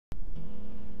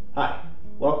Hi,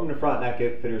 welcome to Frontenac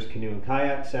Outfitters Canoe and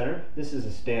Kayak Center. This is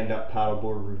a stand-up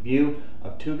paddleboard review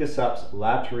of Tuga SUP's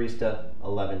La Turista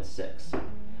 11.6.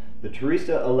 The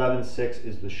Turista 11.6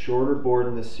 is the shorter board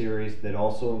in the series that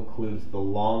also includes the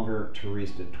longer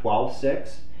Turista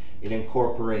 12.6. It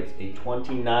incorporates a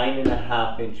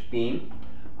 29.5-inch beam,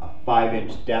 a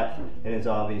 5-inch depth, and is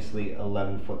obviously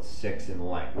 11'6" in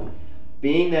length.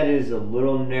 Being that it is a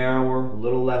little narrower, a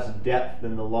little less depth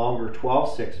than the longer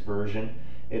 12.6 version,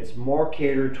 it's more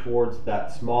catered towards that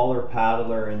smaller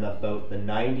paddler in about the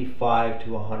 95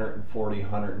 to 140,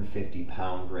 150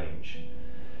 pound range.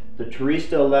 The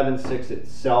Turista 11.6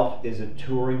 itself is a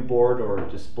touring board or a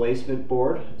displacement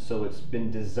board, so it's been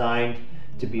designed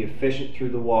to be efficient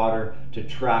through the water, to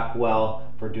track well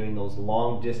for doing those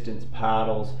long distance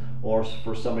paddles, or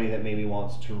for somebody that maybe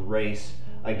wants to race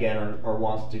again or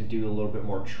wants to do a little bit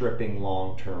more tripping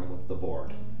long term with the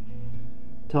board.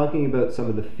 Talking about some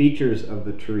of the features of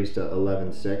the Turista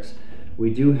 11.6,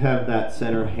 we do have that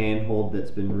center handhold that's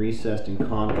been recessed and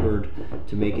contoured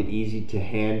to make it easy to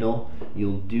handle.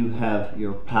 You do have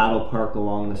your paddle park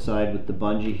along the side with the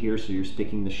bungee here, so you're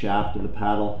sticking the shaft of the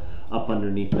paddle up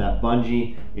underneath that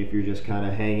bungee if you're just kind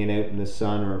of hanging out in the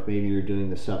sun, or if maybe you're doing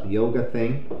the SUP yoga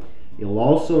thing. You'll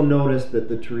also notice that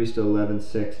the Turista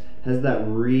 11.6 has that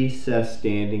recessed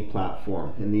standing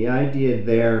platform, and the idea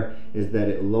there is that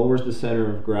it lowers the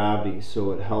center of gravity,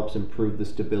 so it helps improve the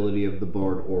stability of the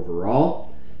board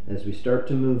overall. As we start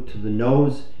to move to the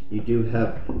nose, you do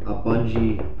have a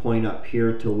bungee point up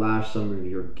here to lash some of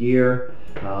your gear,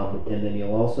 and then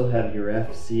you'll also have your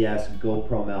FCS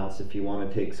GoPro mounts if you want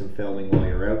to take some filming while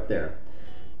you're out there.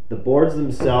 The boards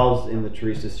themselves in the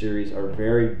Turista series are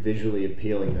very visually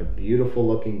appealing. They're beautiful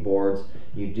looking boards.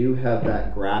 You do have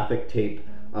that graphic tape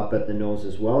up at the nose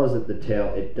as well as at the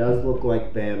tail. It does look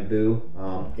like bamboo.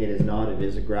 It is not, it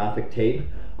is a graphic tape.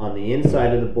 On the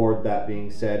inside of the board, that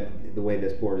being said, the way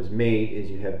this board is made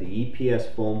is you have the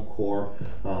EPS foam core,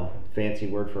 fancy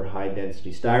word for high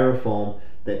density styrofoam,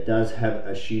 that does have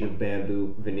a sheet of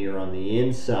bamboo veneer on the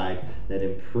inside that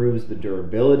improves the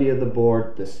durability of the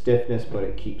board, the stiffness, but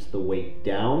it keeps the weight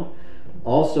down.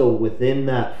 Also within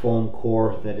that foam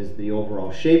core that is the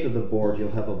overall shape of the board,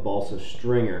 you'll have a balsa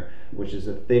stringer, which is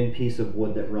a thin piece of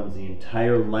wood that runs the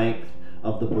entire length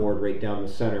of the board right down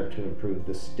the center to improve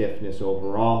the stiffness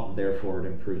overall. Therefore it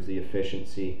improves the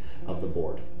efficiency of the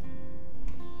board.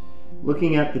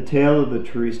 Looking at the tail of the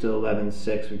Turista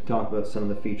 11.6, we've talked about some of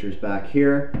the features back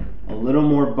here. A little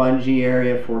more bungee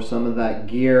area for some of that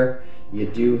gear. You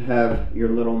do have your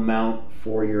little mount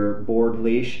for your board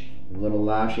leash, a little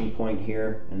lashing point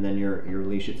here, and then your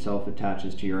leash itself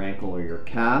attaches to your ankle or your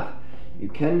calf. You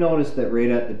can notice that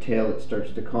right at the tail it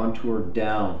starts to contour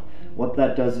down. What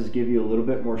that does is give you a little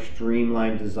bit more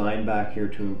streamlined design back here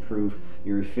to improve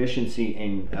your efficiency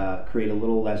and create a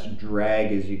little less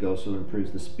drag as you go, so it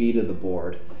improves the speed of the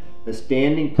board. The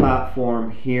standing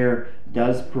platform here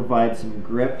does provide some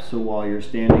grip, so while you're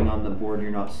standing on the board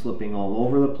you're not slipping all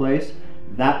over the place.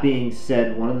 That being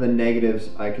said, one of the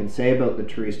negatives I can say about the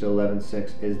Turista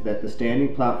 11.6 is that the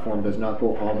standing platform does not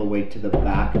go all the way to the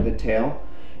back of the tail.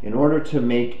 In order to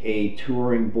make a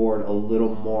touring board a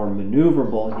little more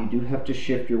maneuverable, you do have to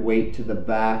shift your weight to the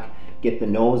back, get the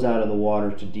nose out of the water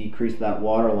to decrease that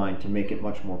water line to make it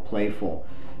much more playful.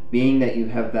 Being that you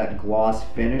have that gloss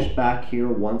finish back here,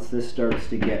 once this starts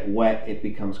to get wet, it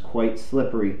becomes quite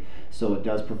slippery, so it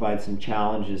does provide some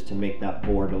challenges to make that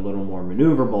board a little more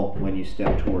maneuverable when you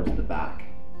step towards the back.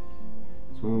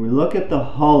 So when we look at the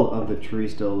hull of the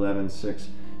Turista 11.6,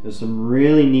 there's some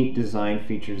really neat design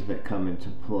features that come into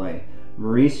play.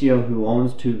 Mauricio, who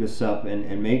owns Tuga SUP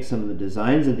and makes some of the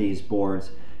designs of these boards,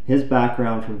 his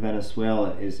background from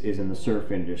Venezuela is in the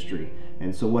surf industry.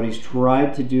 And so what he's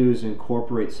tried to do is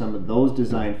incorporate some of those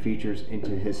design features into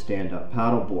his stand-up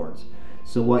paddle boards.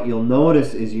 So what you'll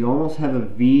notice is you almost have a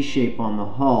V shape on the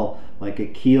hull, like a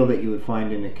keel that you would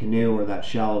find in a canoe, or that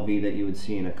shallow V that you would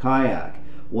see in a kayak.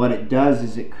 What it does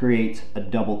is it creates a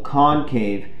double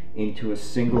concave into a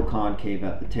single concave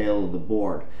at the tail of the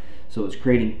board. So it's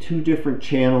creating two different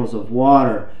channels of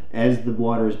water as the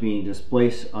water is being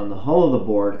displaced on the hull of the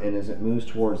board, and as it moves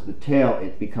towards the tail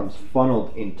it becomes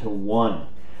funneled into one.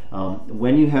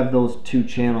 When you have those two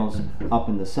channels up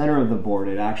in the center of the board,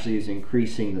 it actually is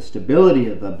increasing the stability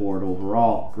of the board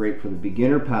overall. Great for the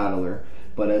beginner paddler,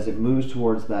 but as it moves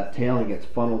towards that tail and gets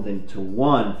funneled into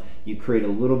one, you create a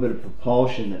little bit of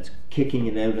propulsion that's kicking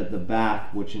it out at the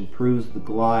back, which improves the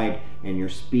glide and your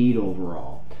speed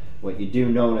overall. What you do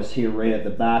notice here right at the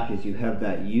back is you have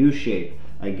that U shape,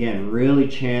 again really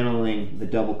channeling the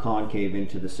double concave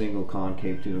into the single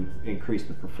concave to increase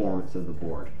the performance of the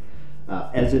board.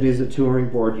 As it is a touring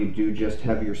board, you do just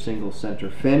have your single center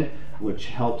fin, which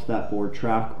helps that board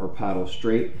track or paddle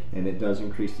straight, and it does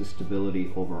increase the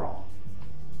stability overall.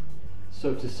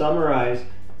 So to summarize,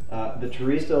 the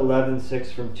Turista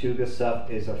 11.6 from Tuga SUP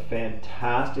is a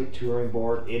fantastic touring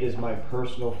board. It is my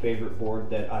personal favorite board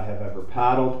that I have ever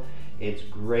paddled. It's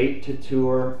great to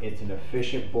tour, it's an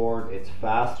efficient board, it's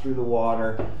fast through the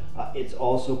water. It's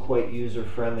also quite user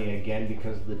friendly, again,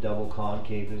 because the double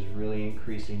concave is really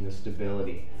increasing the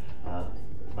stability.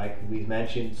 Like we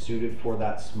mentioned, suited for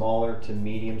that smaller to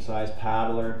medium sized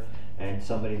paddler and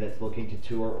somebody that's looking to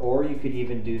tour, or you could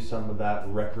even do some of that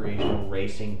recreational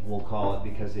racing, we'll call it,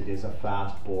 because it is a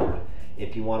fast board.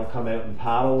 If you want to come out and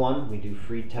paddle one, we do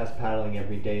free test paddling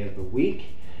every day of the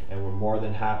week, and we're more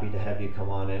than happy to have you come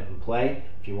on out and play.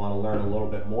 If you want to learn a little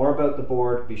bit more about the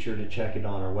board, be sure to check it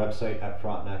on our website at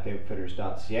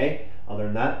frontenacoutfitters.ca. Other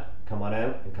than that, come on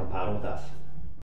out and come paddle with us.